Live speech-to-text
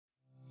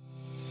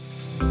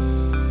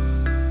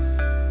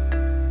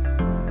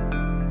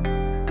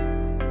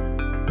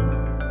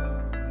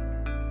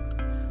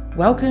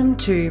Welcome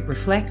to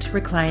Reflect,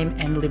 Reclaim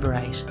and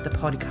Liberate, the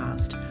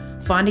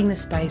podcast, finding the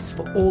space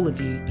for all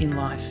of you in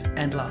life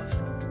and love.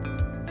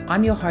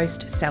 I'm your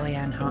host, Sally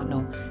Ann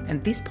Hartnell,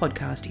 and this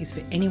podcast is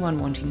for anyone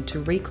wanting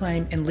to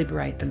reclaim and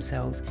liberate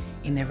themselves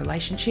in their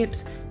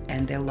relationships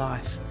and their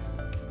life.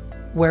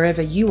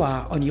 Wherever you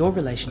are on your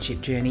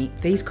relationship journey,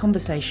 these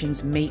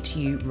conversations meet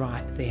you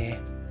right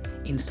there,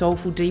 in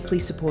soulful, deeply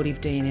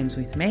supportive D&Ms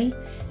with me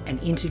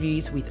and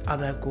interviews with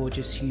other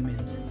gorgeous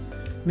humans,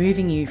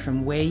 moving you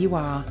from where you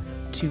are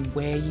to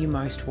where you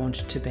most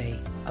want to be.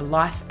 A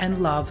life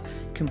and love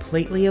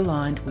completely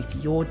aligned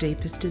with your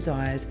deepest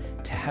desires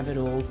to have it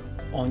all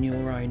on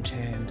your own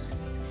terms.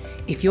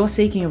 If you're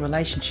seeking a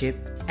relationship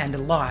and a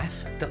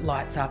life that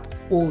lights up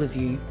all of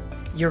you,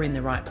 you're in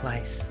the right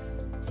place.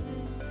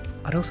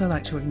 I'd also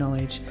like to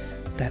acknowledge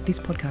that this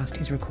podcast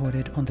is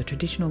recorded on the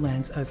traditional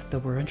lands of the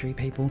Wurundjeri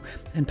people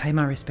and pay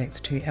my respects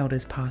to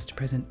elders past,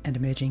 present and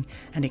emerging,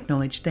 and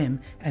acknowledge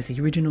them as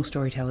the original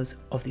storytellers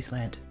of this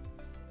land.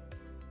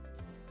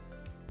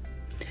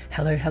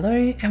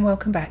 Hello, and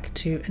welcome back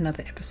to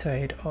another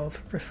episode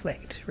of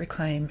Reflect,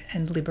 Reclaim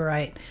and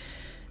Liberate.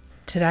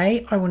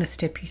 Today I want to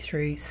step you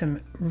through some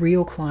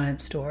real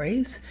client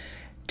stories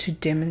to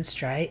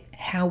demonstrate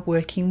how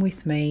working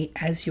with me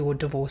as your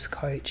divorce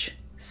coach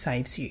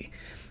saves you.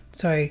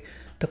 So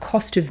the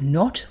cost of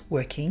not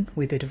working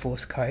with a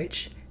divorce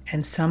coach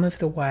and some of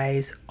the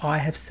ways I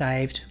have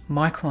saved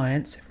my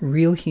clients,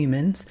 real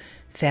humans,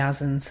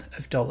 thousands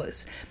of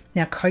dollars.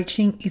 Now,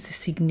 coaching is a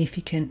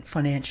significant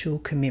financial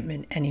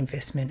commitment and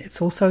investment.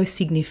 It's also a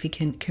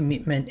significant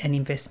commitment and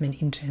investment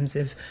in terms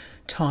of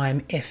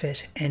time,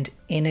 effort, and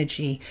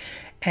energy.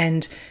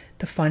 And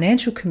the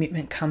financial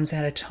commitment comes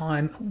at a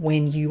time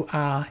when you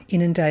are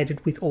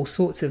inundated with all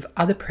sorts of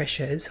other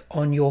pressures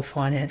on your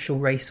financial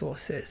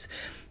resources.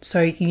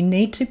 So you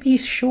need to be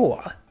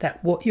sure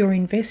that what you're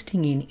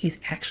investing in is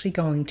actually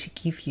going to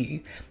give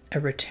you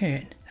a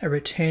return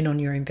on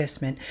your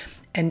investment.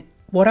 And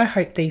what I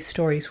hope these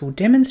stories will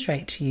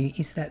demonstrate to you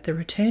is that the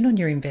return on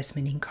your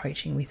investment in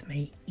coaching with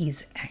me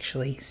is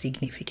actually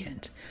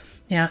significant.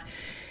 Now,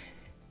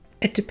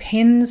 it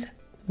depends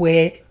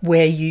where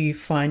you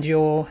find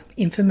your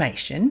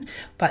information,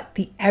 but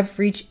the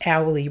average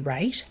hourly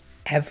rate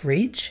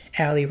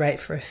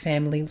for a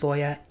family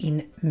lawyer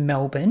in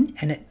Melbourne,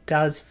 and it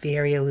does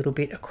vary a little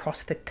bit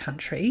across the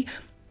country,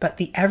 but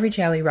the average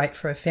hourly rate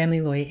for a family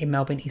lawyer in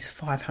Melbourne is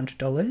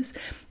 $500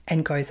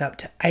 and goes up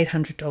to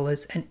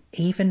 $800 and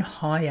even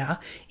higher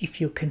if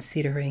you're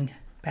considering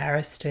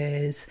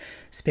barristers,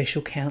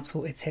 special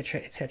counsel,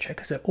 etc.,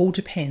 because it all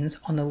depends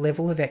on the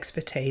level of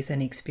expertise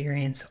and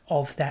experience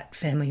of that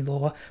family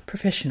law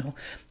professional.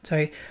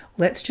 So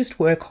let's just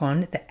work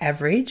on the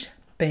average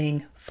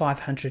being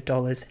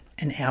 $500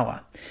 an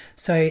hour.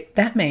 So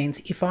that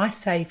means if I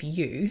save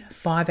you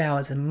 5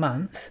 hours a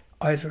month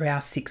over our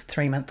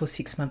 3-month or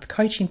 6-month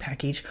coaching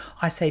package,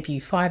 I save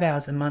you 5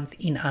 hours a month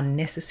in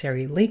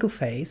unnecessary legal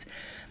fees.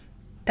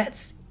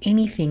 That's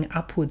anything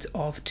upwards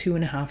of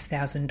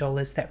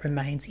 $2,500 that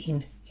remains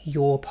in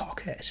your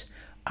pocket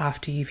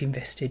after you've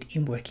invested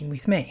in working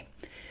with me.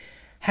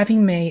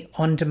 Having me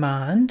on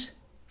demand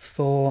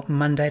for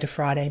Monday to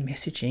Friday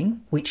messaging,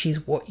 which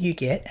is what you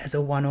get as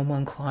a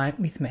one-on-one client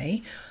with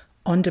me,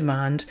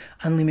 on-demand,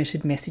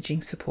 unlimited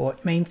messaging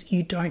support means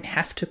you don't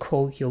have to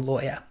call your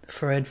lawyer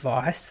for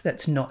advice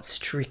that's not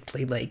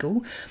strictly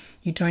legal.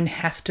 You don't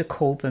have to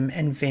call them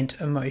and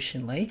vent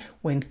emotionally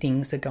when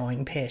things are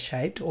going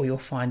pear-shaped or you're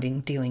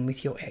finding dealing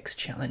with your ex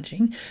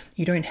challenging.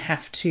 You don't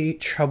have to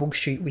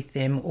troubleshoot with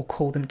them or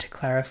call them to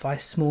clarify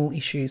small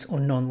issues or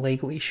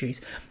non-legal issues.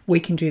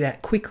 We can do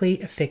that quickly,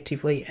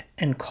 effectively,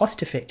 and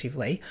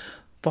cost-effectively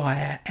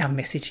via our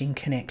messaging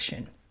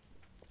connection.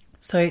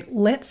 So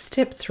let's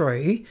step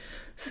through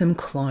some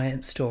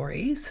client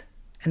stories,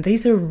 and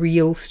these are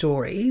real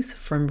stories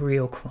from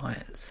real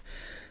clients.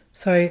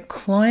 So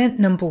client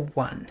number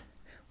 1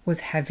 was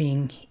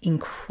having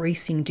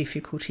increasing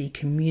difficulty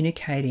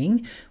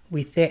communicating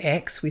with their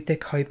ex, with their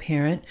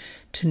co-parent,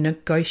 to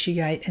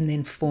negotiate and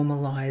then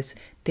formalise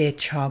their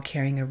child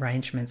caring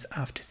arrangements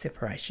after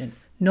separation.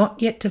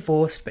 Not yet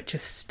divorced, but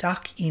just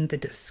stuck in the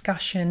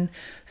discussion,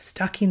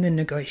 stuck in the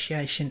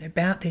negotiation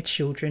about their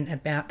children,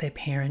 about their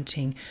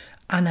parenting,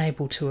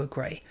 unable to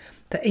agree.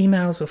 The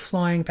emails were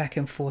flying back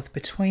and forth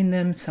between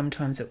them.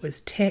 Sometimes it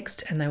was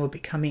text, and they were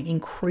becoming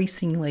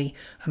increasingly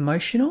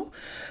emotional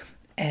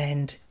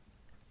and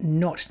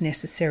not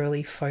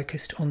necessarily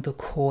focused on the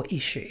core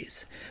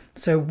issues.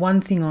 So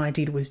one thing I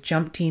did was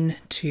jumped in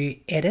to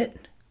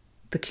edit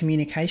the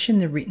communication,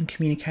 the written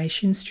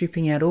communication,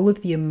 stripping out all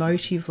of the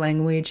emotive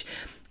language,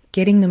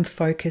 getting them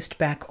focused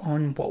back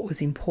on what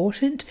was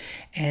important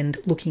and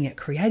looking at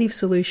creative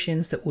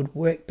solutions that would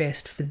work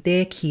best for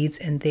their kids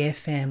and their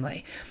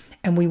family.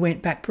 And we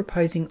went back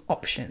proposing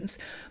options,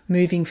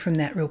 moving from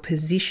that real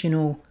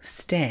positional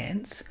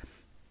stance,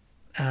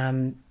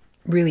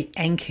 really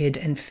anchored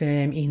and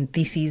firm in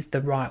this is the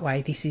right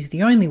way, this is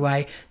the only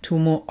way, to a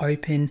more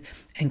open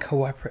and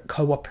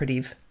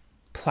cooperative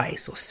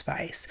place or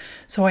space.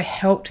 So I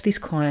helped this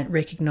client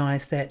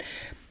recognize that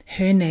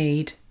her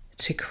need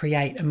to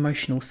create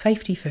emotional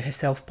safety for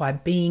herself by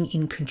being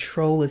in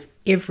control of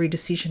every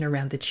decision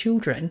around the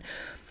children,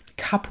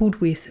 coupled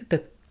with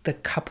the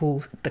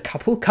couple's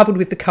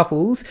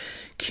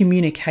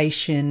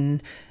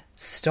communication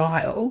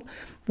style,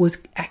 was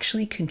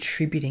actually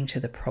contributing to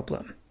the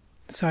problem.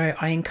 So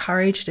I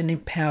encouraged and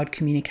empowered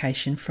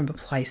communication from a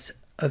place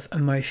of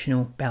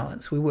emotional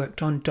balance. We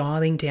worked on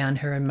dialing down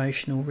her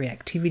emotional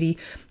reactivity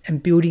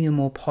and building a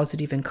more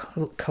positive and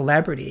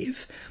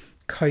collaborative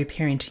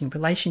co-parenting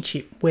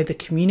relationship where the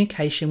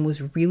communication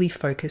was really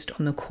focused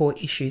on the core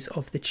issues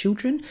of the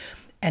children.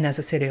 And as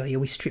I said earlier,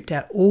 we stripped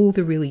out all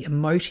the really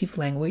emotive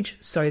language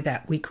so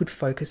that we could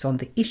focus on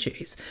the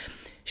issues.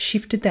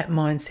 Shifted that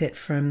mindset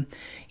from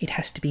it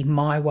has to be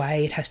my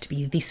way, it has to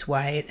be this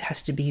way, it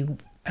has to be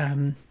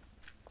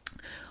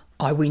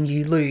I win,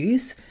 you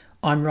lose,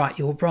 I'm right,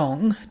 you're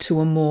wrong,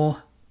 to a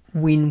more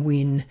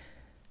win-win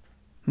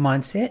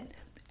mindset,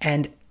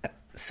 and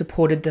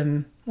supported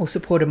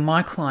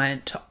my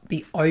client to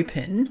be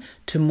open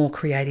to more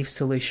creative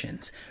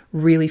solutions,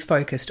 really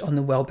focused on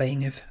the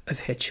well-being of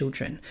her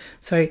children.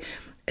 So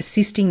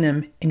assisting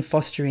them in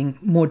fostering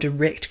more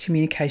direct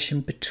communication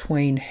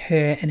between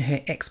her and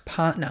her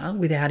ex-partner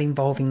without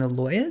involving the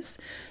lawyers.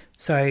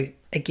 So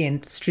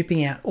again,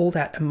 stripping out all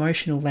that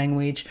emotional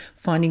language,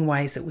 finding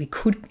ways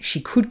that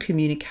she could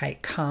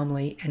communicate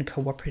calmly and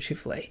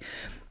cooperatively.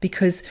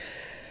 Because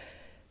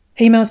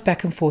emails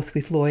back and forth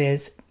with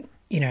lawyers,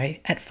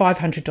 at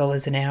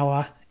 $500 an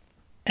hour,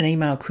 an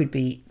email could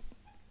be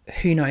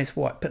who knows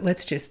what, but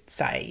let's just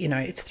say,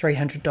 it's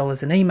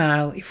 $300 an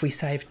email. If we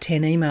save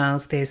 10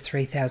 emails, there's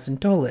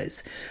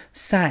 $3,000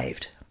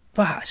 saved.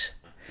 But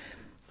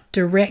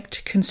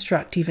direct,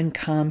 constructive and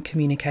calm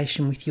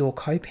communication with your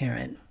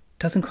co-parent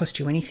doesn't cost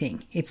you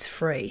anything. It's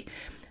free.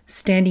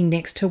 Standing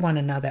next to one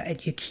another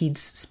at your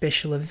kids'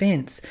 special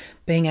events,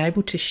 being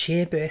able to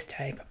share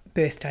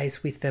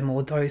birthdays with them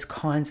or those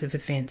kinds of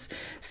events,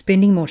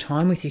 spending more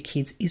time with your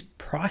kids is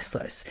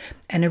priceless.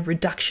 And a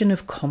reduction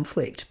of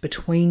conflict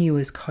between you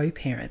as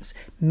co-parents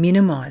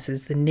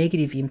minimises the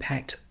negative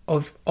impact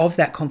of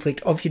that conflict,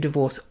 of your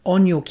divorce,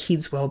 on your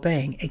kids'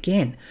 well-being.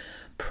 Again,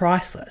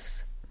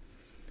 priceless.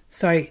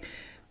 So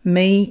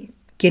me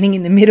getting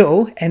in the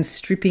middle and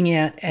stripping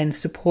out and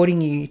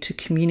supporting you to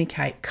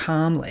communicate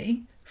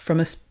calmly from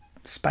a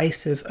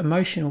space of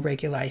emotional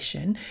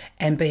regulation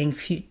and being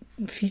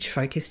future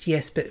focused,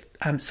 yes, but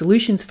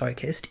solutions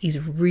focused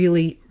is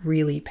really,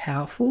 really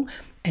powerful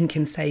and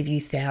can save you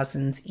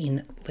thousands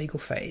in legal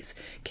fees.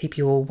 Keep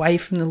you away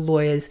from the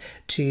lawyers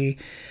to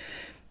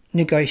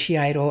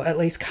negotiate or at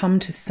least come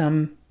to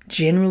some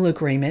general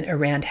agreement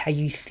around how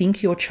you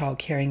think your child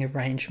caring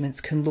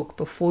arrangements can look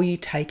before you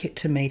take it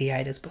to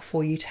mediators,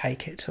 before you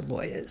take it to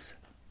lawyers.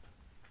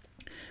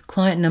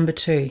 Client number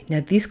 2. Now,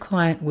 this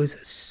client was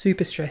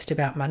super stressed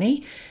about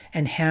money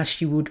and how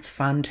she would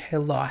fund her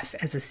life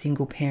as a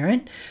single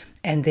parent,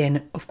 and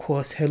then, of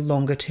course, her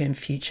longer term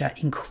future,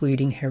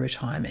 including her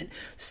retirement.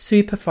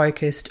 Super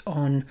focused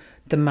on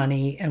the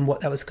money and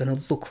what that was going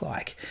to look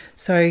like.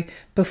 So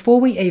before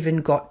we even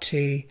got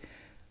to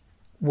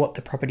what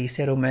the property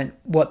settlement,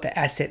 what the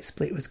asset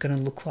split was going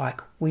to look like,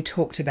 we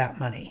talked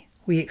about money.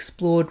 We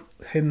explored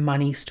her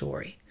money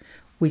story.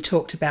 We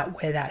talked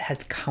about where that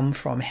has come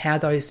from, how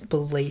those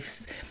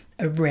beliefs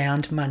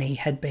around money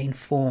had been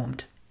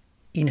formed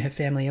in her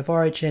family of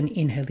origin,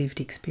 in her lived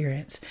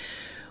experience.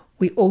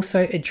 We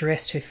also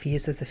addressed her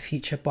fears of the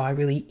future by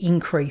really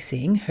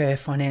increasing her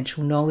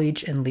financial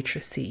knowledge and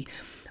literacy.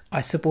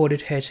 I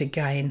supported her to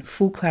gain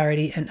full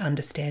clarity and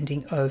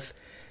understanding of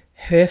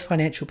her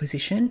financial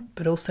position,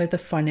 but also the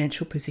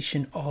financial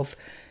position of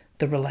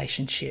the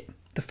relationship,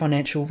 the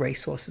financial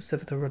resources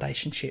of the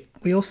relationship.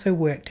 We also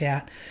worked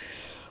out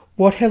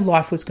what her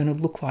life was going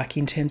to look like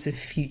in terms of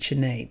future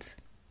needs,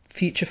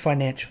 future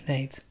financial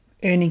needs,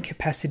 earning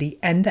capacity,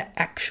 and the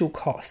actual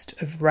cost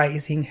of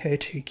raising her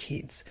 2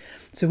 kids.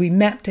 So we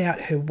mapped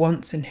out her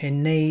wants and her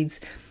needs,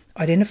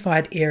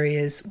 identified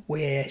areas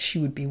where she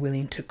would be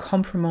willing to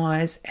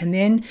compromise, and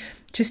then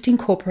just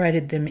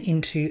incorporated them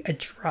into a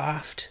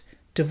draft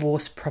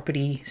divorce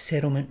property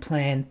settlement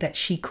plan that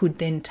she could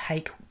then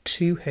take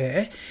to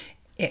her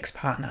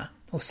ex-partner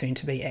or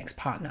soon-to-be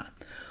ex-partner.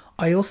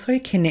 I also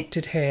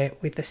connected her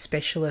with a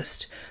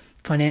specialist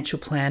financial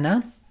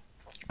planner,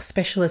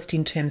 specialist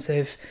in terms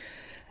of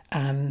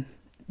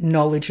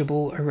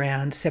knowledgeable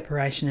around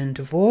separation and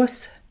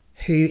divorce,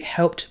 who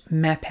helped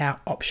map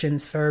out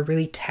options for a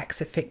really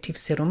tax-effective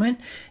settlement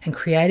and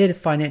created a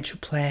financial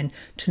plan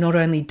to not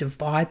only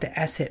divide the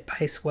asset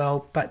base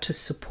well, but to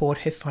support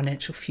her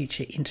financial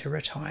future into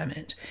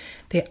retirement.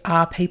 There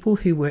are people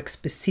who work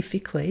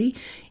specifically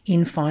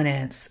in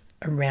finance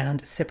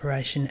around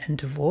separation and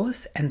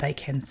divorce, and they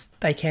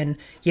can,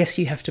 yes,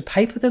 you have to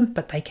pay for them,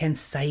 but they can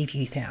save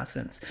you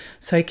thousands.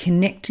 So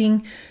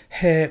connecting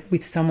her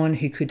with someone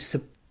who could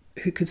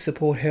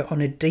support her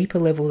on a deeper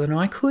level than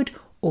I could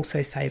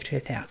also saved her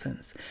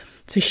thousands.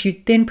 So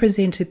she then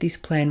presented this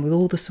plan with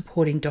all the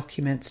supporting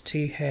documents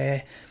to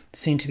her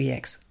soon-to-be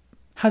ex-husband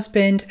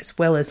husband as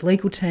well as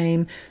legal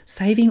team,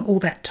 saving all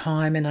that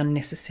time and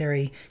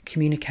unnecessary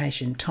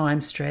communication,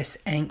 time, stress,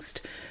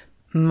 angst,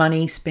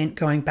 money spent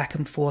going back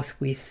and forth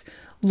with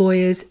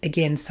lawyers,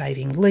 again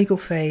saving legal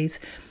fees.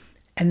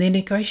 And their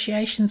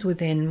negotiations were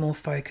then more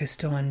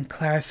focused on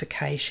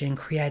clarification,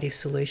 creative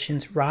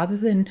solutions, rather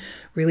than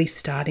really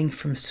starting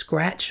from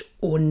scratch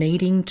or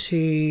needing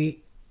to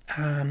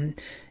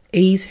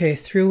ease her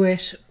through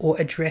it or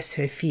address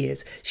her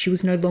fears. She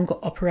was no longer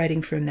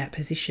operating from that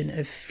position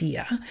of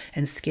fear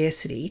and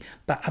scarcity,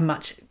 but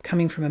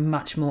coming from a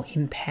much more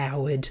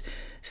empowered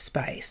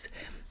space.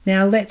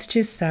 Now, let's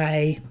just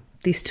say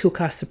this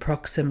took us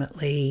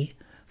approximately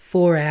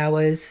 4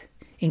 hours,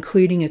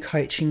 including a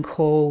coaching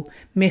call,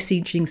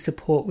 messaging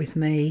support with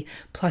me,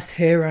 plus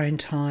her own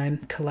time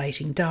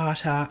collating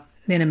data,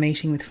 then a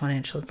meeting with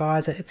financial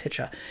advisor,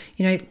 etc.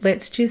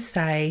 Let's just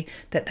say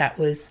that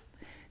was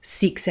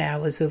 6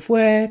 hours of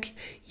work.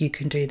 You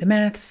can do the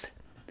maths.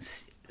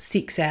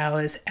 6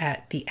 hours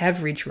at the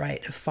average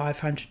rate of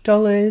 $500,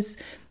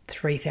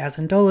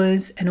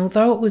 $3,000. And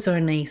although it was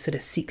only sort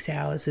of 6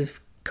 hours of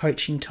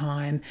coaching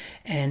time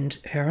and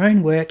her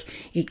own work,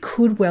 it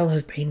could well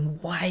have been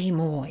way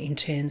more in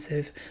terms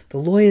of the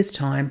lawyer's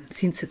time,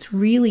 since it's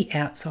really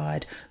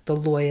outside the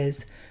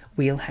lawyer's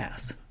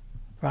wheelhouse,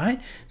 right?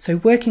 So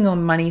working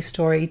on money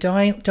story,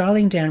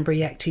 dialing down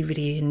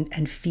reactivity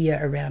and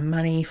fear around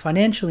money,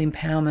 financial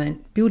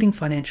empowerment, building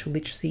financial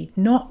literacy,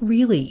 not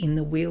really in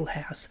the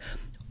wheelhouse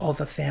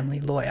of a family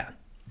lawyer.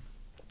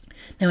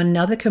 Now,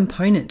 another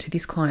component to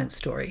this client's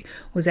story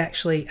was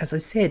actually, as I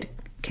said,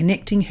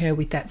 connecting her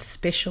with that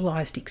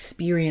specialised,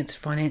 experienced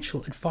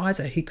financial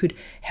advisor who could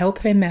help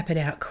her map it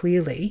out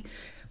clearly,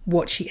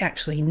 what she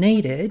actually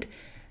needed,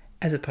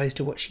 as opposed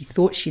to what she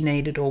thought she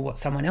needed or what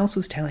someone else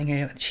was telling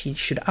her she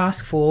should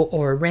ask for,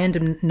 or a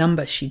random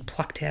number she'd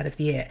plucked out of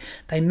the air.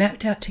 They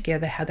mapped out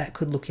together how that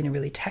could look in a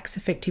really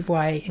tax-effective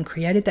way and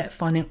created that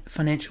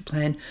financial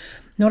plan,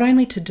 not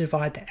only to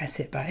divide the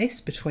asset base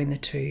between the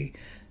two,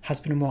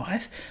 husband and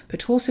wife, but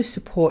to also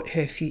support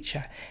her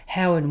future,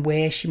 how and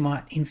where she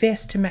might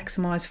invest to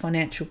maximise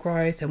financial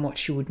growth and what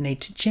she would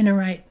need to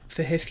generate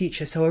for her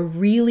future. So a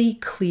really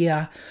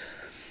clear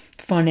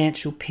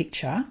financial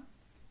picture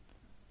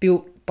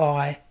built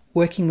by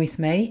working with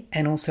me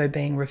and also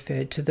being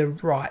referred to the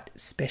right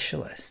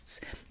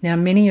specialists. Now,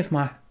 many of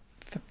my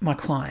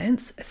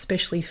clients,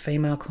 especially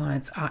female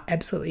clients, are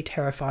absolutely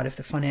terrified of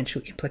the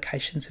financial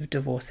implications of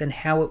divorce and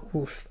how it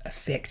will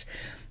affect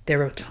their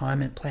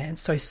retirement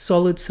plans. So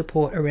solid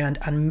support around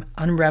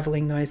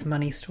unraveling those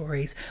money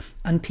stories,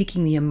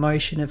 unpicking the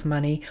emotion of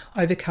money,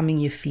 overcoming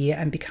your fear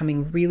and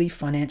becoming really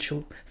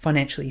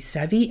financially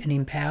savvy and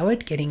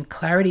empowered, getting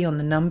clarity on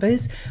the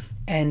numbers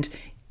and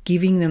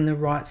giving them the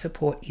right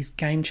support is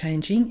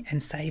game-changing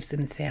and saves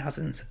them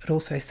thousands. It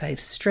also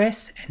saves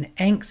stress and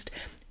angst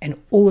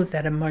and all of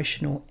that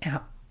emotional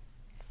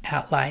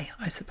outlay,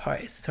 I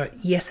suppose. So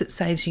yes, it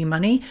saves you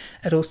money.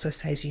 It also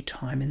saves you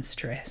time and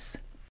stress.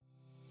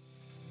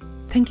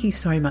 Thank you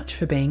so much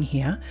for being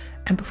here.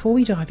 And before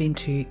we dive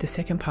into the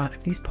second part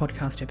of this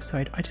podcast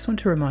episode, I just want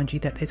to remind you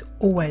that there's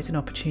always an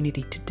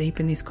opportunity to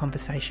deepen this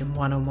conversation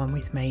one-on-one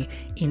with me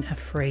in a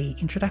free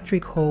introductory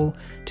call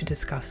to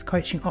discuss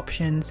coaching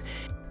options.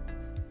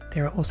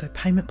 There are also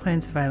payment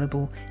plans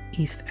available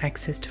if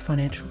access to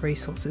financial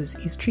resources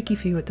is tricky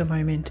for you at the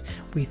moment,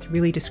 with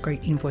really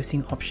discreet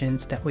invoicing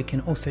options that we can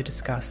also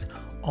discuss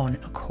on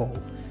a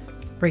call.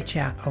 Reach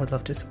out, I would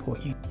love to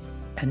support you.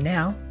 And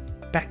now,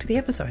 back to the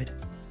episode.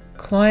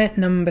 Client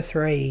number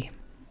 3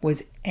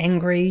 was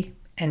angry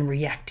and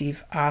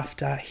reactive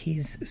after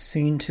his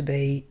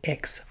soon-to-be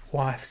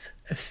ex-wife's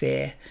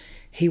affair.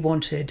 He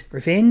wanted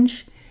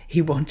revenge,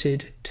 he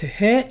wanted to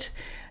hurt,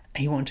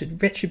 he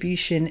wanted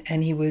retribution,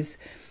 and he was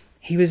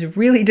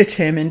really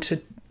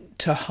determined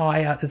to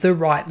hire the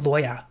right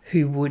lawyer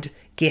who would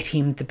get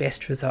him the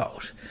best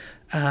result,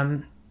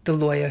 the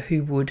lawyer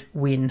who would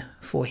win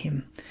for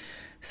him.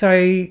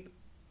 So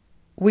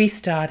we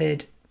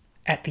started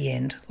at the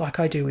end, like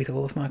I do with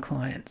all of my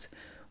clients.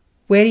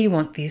 Where do you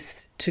want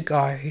this to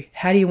go?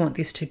 How do you want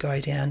this to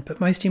go down? But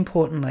most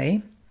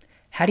importantly,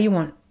 how do you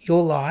want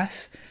your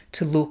life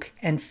to look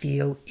and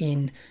feel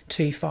in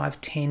 2, 5,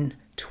 10,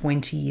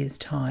 20 years'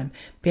 time,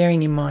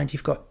 bearing in mind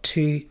you've got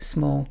 2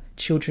 small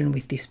children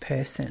with this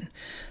person?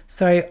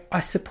 So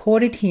I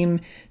supported him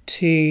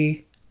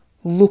to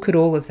look at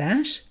all of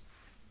that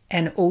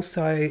and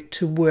also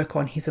to work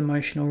on his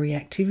emotional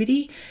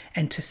reactivity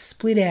and to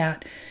split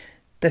out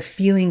the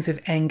feelings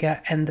of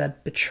anger and the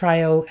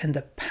betrayal and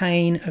the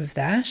pain of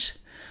that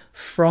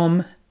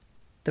from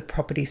the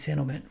property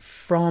settlement,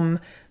 from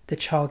the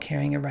child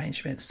caring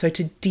arrangement. So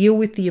to deal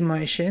with the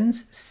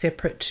emotions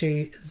separate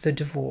to the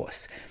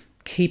divorce,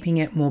 keeping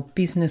it more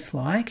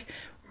business-like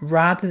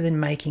rather than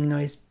making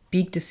those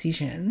big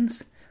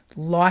decisions,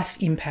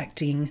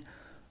 life-impacting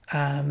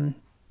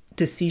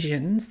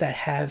decisions that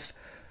have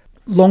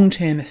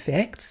long-term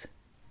effects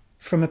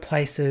from a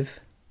place of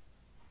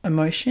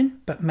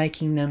emotion, but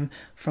making them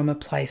from a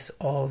place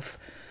of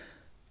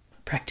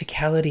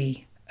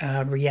practicality,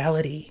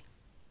 reality,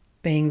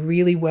 being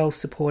really well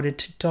supported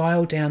to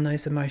dial down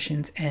those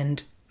emotions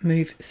and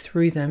move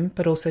through them,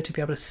 but also to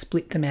be able to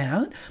split them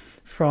out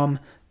from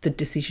the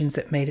decisions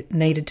that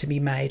needed to be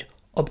made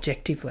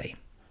objectively.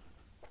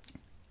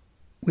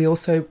 We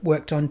also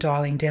worked on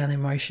dialing down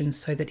emotions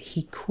so that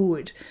he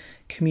could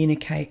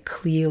communicate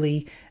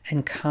clearly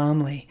and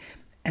calmly.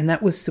 And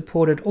that was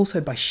supported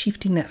also by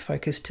shifting that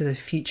focus to the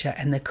future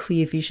and the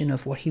clear vision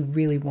of what he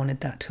really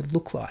wanted that to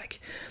look like.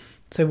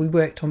 So we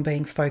worked on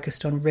being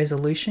focused on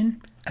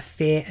resolution, a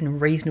fair and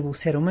reasonable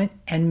settlement,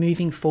 and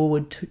moving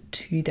forward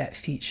to that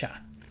future.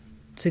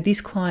 So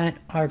this client,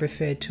 I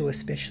referred to a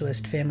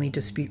specialist family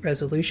dispute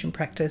resolution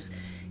practice,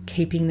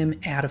 keeping them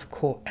out of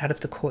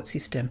the court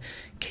system,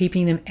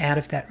 keeping them out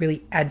of that really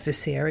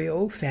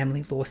adversarial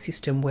family law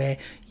system where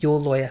your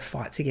lawyer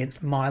fights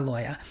against my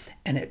lawyer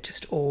and it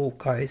just all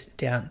goes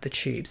down the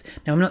tubes.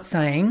 Now, I'm not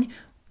saying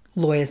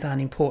lawyers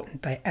aren't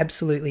important. They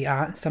absolutely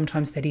are. And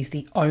sometimes that is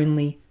the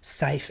only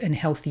safe and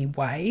healthy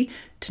way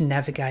to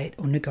navigate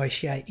or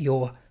negotiate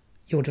your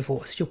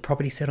divorce, your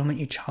property settlement,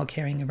 your child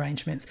caring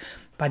arrangements.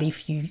 But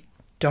if you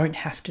don't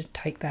have to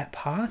take that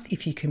path,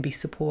 if you can be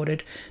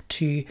supported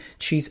to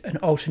choose an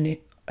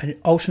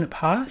alternate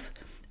path,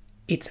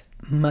 it's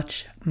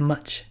much,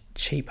 much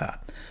cheaper.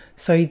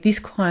 So this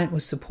client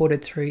was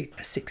supported through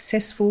a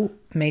successful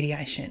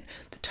mediation.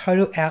 The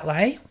total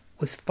outlay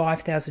was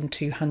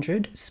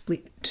 $5,200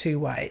 split 2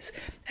 ways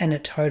and a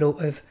total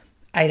of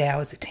 8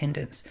 hours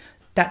attendance.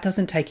 That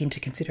doesn't take into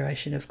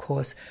consideration, of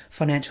course,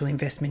 financial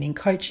investment in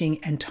coaching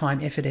and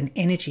time, effort and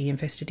energy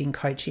invested in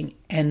coaching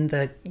and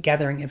the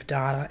gathering of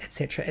data,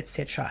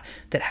 etc.,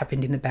 that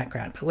happened in the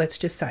background. But let's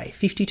just say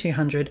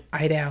 $5,200,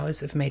 8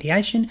 hours of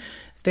mediation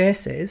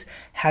versus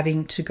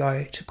having to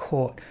go to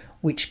court,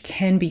 which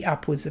can be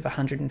upwards of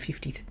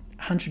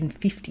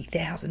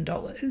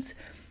 $150,000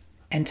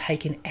 and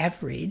take an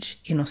average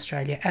in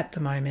Australia at the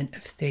moment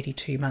of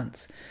 32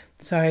 months.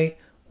 So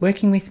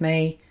working with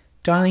me,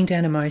 dialing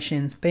down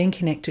emotions, being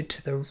connected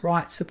to the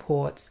right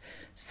supports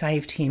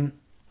saved him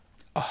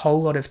a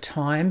whole lot of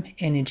time,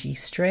 energy,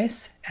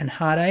 stress and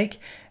heartache,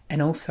 and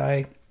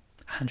also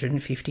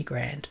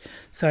 $150,000.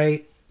 So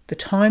the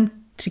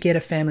time to get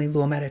a family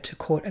law matter to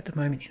court at the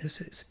moment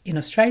in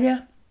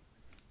Australia,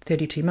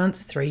 32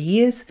 months, 3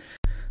 years.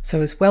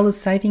 So as well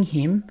as saving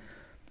him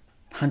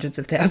hundreds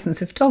of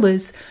thousands of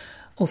dollars,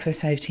 also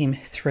saved him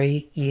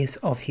 3 years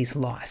of his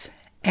life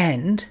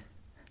and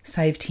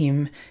saved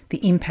him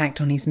the impact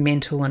on his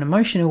mental and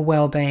emotional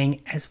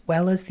well-being as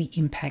well as the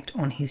impact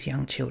on his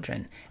young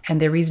children.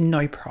 And there is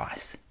no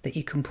price that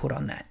you can put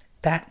on that.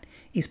 That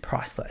is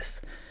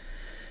priceless.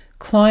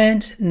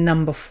 Client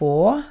number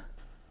 4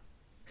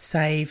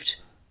 saved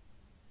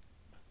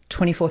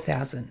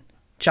 $24,000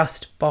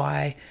 just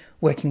by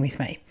working with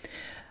me.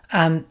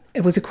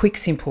 It was a quick,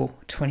 simple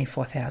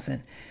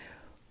 $24,000.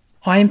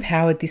 I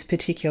empowered this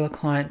particular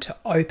client to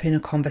open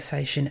a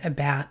conversation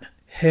about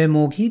her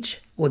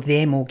mortgage, or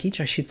their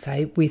mortgage, I should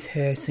say, with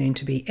her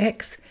soon-to-be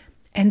ex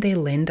and their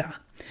lender.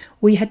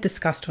 We had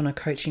discussed on a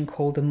coaching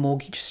call the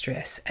mortgage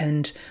stress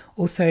and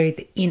also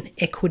the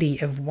inequity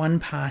of one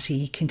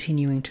party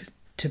continuing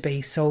to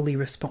be solely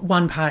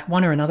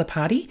one or another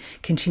party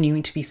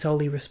continuing to be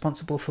solely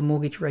responsible for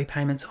mortgage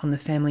repayments on the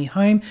family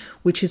home,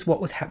 which is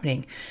what was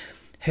happening.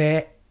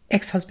 Her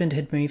ex-husband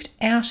had moved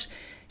out.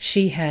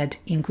 She had,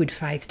 in good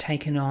faith,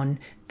 taken on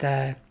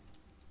the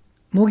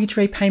mortgage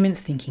repayments,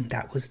 thinking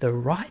that was the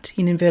right,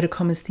 in inverted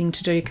commas, thing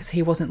to do because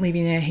he wasn't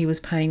living there, he was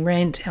paying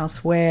rent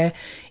elsewhere.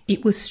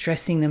 It was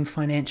stressing them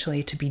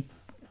financially to be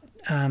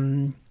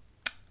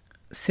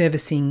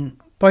servicing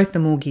both the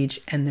mortgage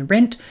and the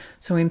rent.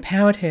 So I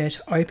empowered her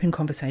to open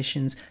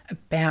conversations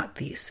about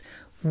this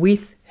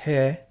with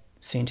her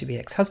soon-to-be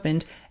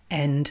ex-husband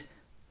and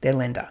their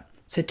lender.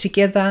 So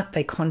together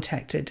they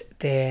contacted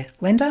their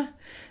lender.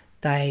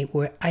 They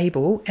were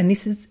able, and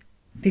this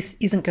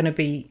isn't going to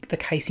be the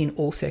case in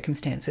all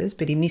circumstances,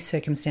 but in this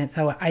circumstance,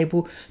 they were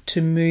able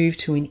to move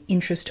to an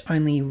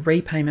interest-only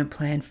repayment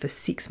plan for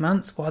 6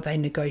 months while they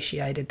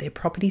negotiated their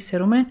property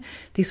settlement.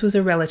 This was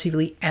a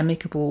relatively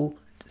amicable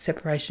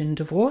separation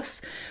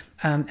divorce,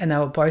 and they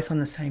were both on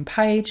the same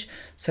page.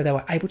 So they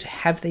were able to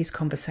have these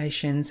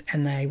conversations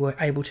and they were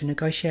able to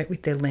negotiate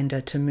with their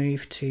lender to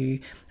move to,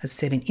 as I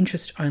said, an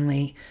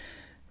interest-only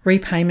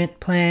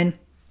repayment plan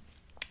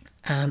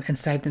and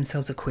save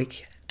themselves a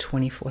quick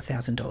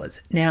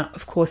 $24,000. Now,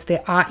 of course,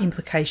 there are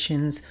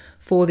implications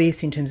for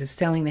this in terms of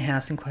selling the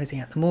house and closing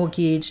out the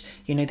mortgage.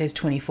 You know, there's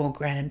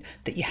 $24,000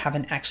 that you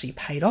haven't actually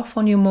paid off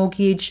on your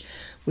mortgage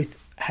with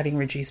having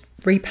reduced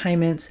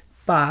repayments,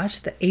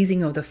 but the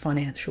easing of the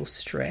financial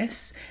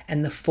stress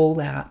and the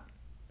fallout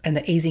and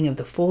the easing of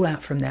the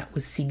fallout from that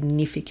was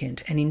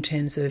significant. And in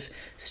terms of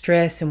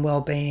stress and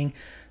well-being,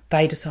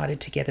 they decided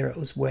together it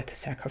was worth the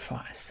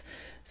sacrifice.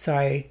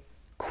 So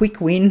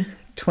quick win,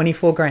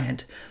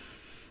 $24,000.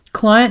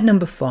 Client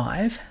number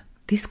 5,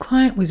 this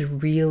client was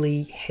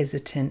really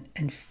hesitant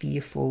and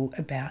fearful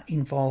about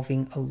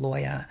involving a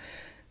lawyer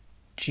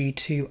due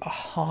to a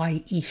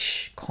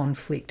high-ish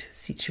conflict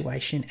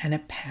situation and a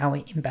power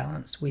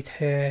imbalance with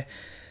her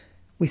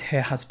with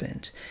her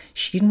husband.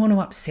 She didn't want to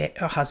upset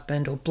her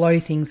husband or blow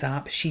things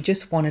up. She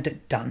just wanted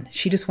it done.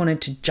 She just wanted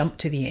to jump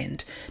to the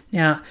end.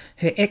 Now,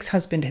 her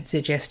ex-husband had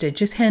suggested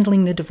just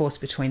handling the divorce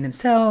between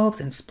themselves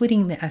and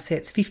splitting the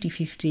assets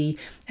 50-50,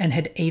 and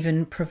had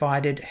even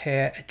provided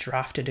her a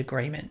drafted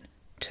agreement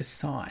to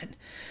sign.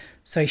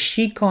 So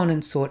she'd gone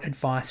and sought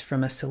advice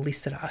from a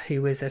solicitor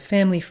who was a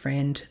family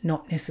friend,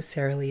 not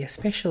necessarily a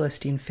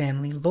specialist in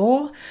family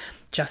law,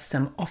 just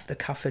some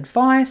off-the-cuff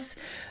advice,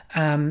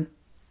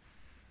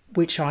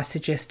 which I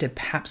suggested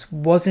perhaps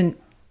wasn't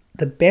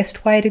the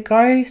best way to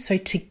go. So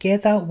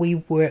together we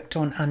worked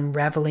on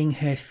unraveling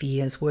her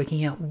fears,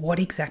 working out what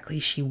exactly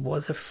she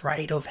was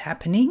afraid of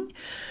happening.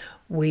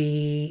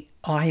 I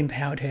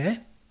empowered her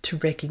to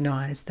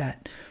recognise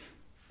that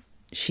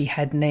she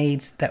had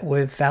needs that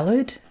were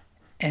valid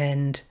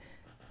and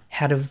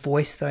how to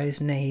voice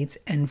those needs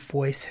and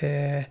voice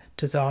her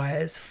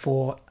desires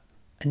for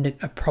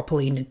a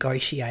properly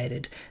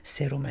negotiated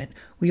settlement.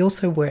 We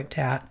also worked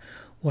out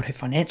what her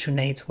financial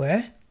needs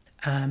were,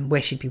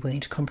 where she'd be willing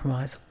to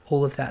compromise,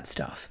 all of that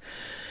stuff.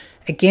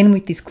 Again,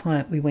 with this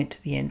client, we went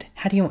to the end.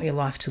 How do you want your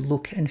life to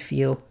look and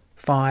feel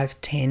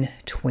 5, 10,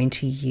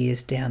 20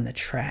 years down the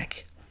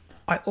track?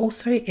 I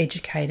also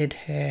educated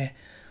her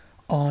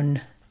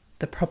on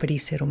the property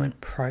settlement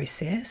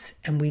process,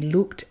 and we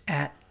looked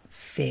at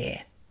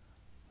fair.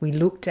 We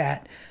looked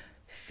at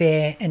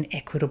fair and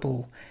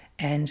equitable,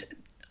 and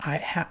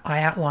I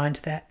outlined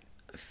that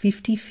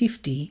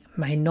 50-50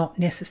 may not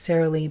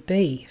necessarily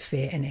be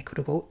fair and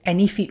equitable, and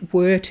if it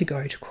were to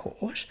go to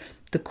court,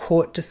 the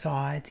court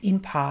decides in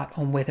part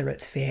on whether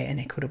it's fair and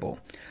equitable.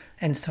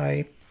 And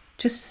so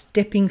just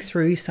stepping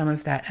through some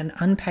of that and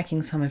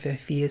unpacking some of her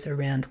fears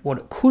around what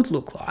it could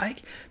look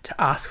like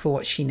to ask for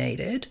what she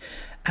needed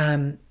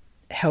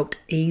helped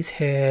ease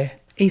her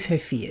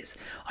fears.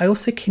 I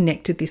also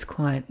connected this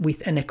client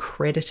with an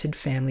accredited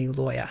family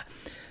lawyer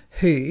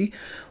who,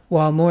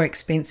 while more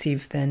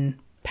expensive than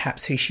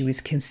perhaps who she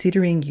was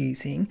considering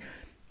using,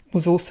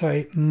 was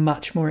also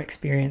much more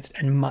experienced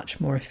and much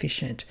more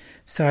efficient.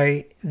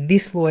 So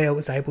this lawyer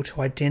was able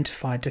to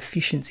identify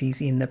deficiencies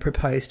in the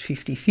proposed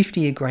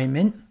 50-50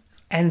 agreement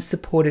and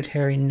supported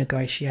her in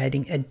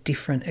negotiating a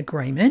different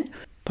agreement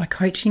by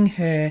coaching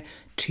her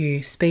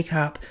to speak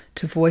up,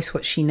 to voice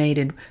what she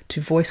needed,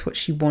 to voice what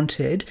she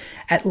wanted,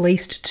 at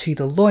least to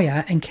the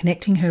lawyer, and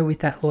connecting her with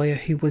that lawyer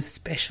who was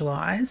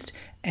specialised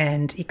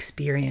and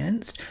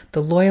experienced.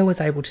 The lawyer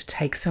was able to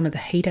take some of the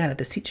heat out of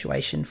the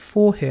situation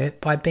for her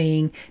by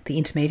being the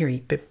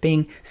intermediary, but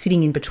being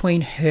sitting in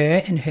between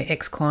her and her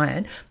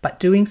ex-client, but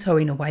doing so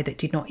in a way that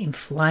did not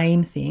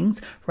inflame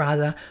things,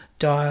 rather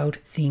dialed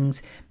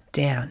things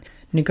down,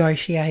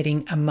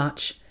 negotiating a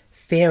much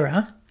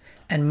fairer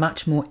and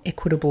much more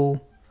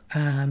equitable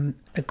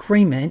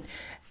agreement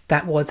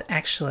that was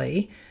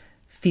actually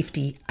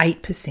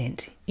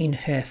 58% in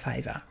her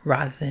favour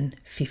rather than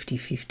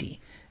 50-50.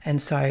 And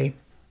so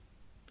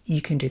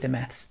you can do the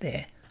maths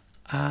there.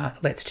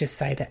 Let's just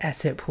say the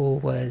asset pool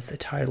was a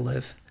total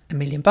of $1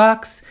 million,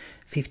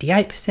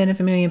 58% of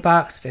 $1 million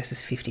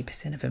versus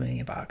 50% of $1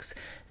 million.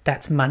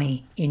 That's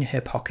money in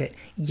her pocket.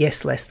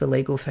 Yes, less the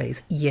legal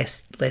fees.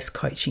 Yes, less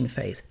coaching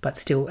fees, but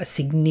still a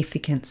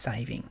significant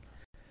saving.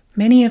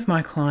 Many of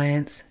my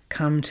clients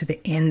come to the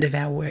end of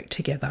our work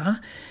together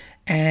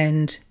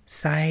and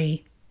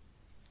say,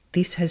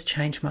 this has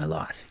changed my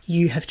life.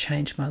 You have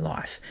changed my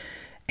life.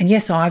 And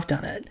yes, I've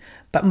done it,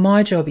 but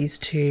my job is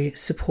to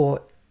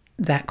support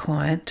that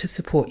client, to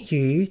support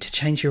you, to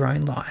change your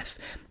own life.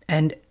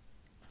 And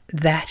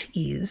that's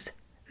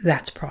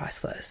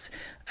priceless.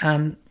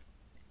 And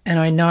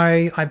I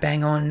know I've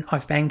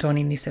banged on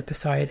in this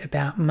episode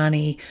about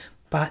money,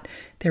 but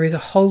there is a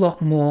whole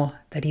lot more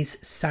that is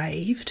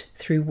saved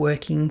through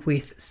working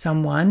with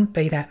someone,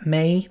 be that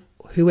me,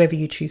 whoever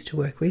you choose to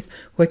work with,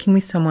 working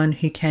with someone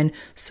who can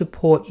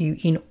support you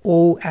in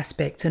all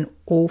aspects and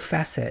all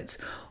facets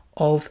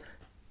of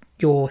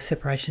your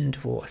separation and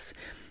divorce.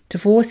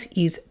 Divorce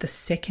is the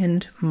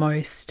second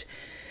most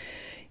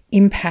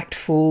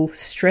impactful,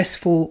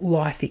 stressful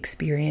life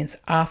experience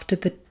after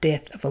the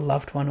death of a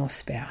loved one or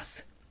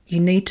spouse. You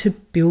need to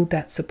build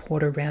that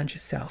support around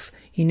yourself.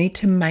 You need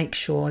to make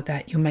sure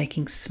that you're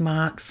making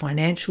smart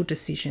financial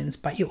decisions,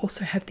 but you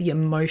also have the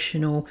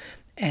emotional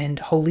and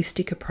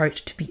holistic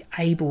approach to be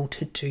able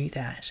to do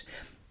that.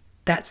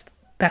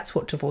 That's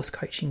what divorce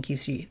coaching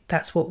gives you.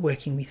 That's what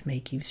working with me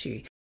gives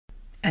you.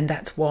 And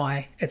that's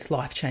why it's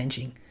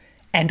life-changing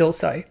and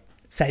also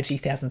saves you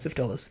thousands of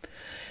dollars.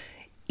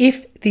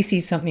 If this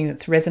is something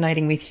that's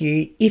resonating with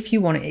you, if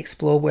you want to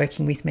explore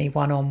working with me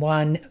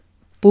one-on-one,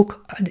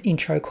 book an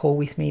intro call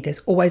with me. There's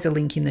always a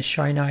link in the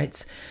show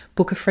notes.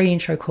 Book a free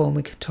intro call and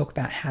we can talk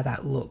about how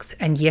that looks.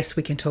 And yes,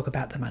 we can talk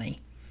about the money.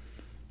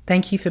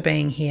 Thank you for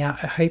being here.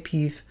 I hope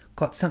you've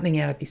got something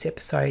out of this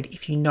episode.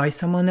 If you know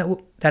someone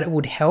that it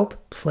would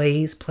help,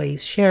 please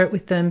share it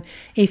with them.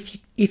 If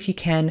you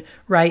can,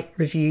 rate,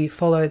 review,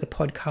 follow the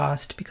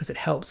podcast, because it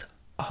helps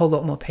a whole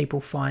lot more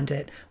people find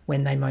it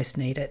when they most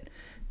need it.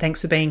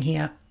 Thanks for being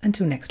here.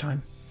 Until next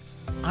time.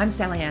 I'm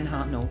Sally Ann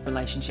Hartnell,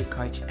 Relationship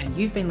Coach, and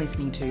you've been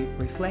listening to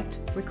Reflect,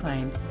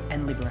 Reclaim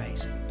and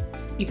Liberate.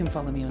 You can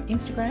follow me on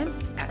Instagram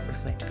at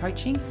Reflect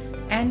Coaching,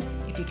 and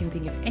if you can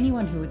think of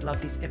anyone who would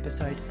love this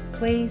episode,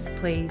 please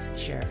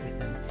share it with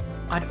them.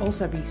 I'd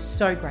also be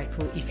so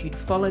grateful if you'd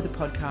follow the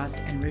podcast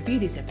and review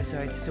this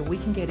episode so we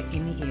can get it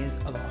in the ears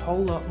of a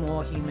whole lot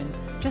more humans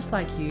just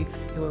like you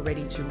who are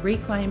ready to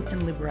reclaim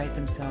and liberate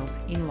themselves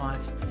in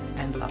life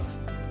and love.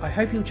 I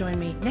hope you'll join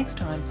me next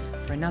time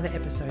for another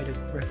episode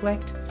of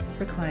Reflect,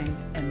 Reclaim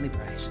and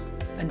Liberate.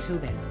 Until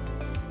then.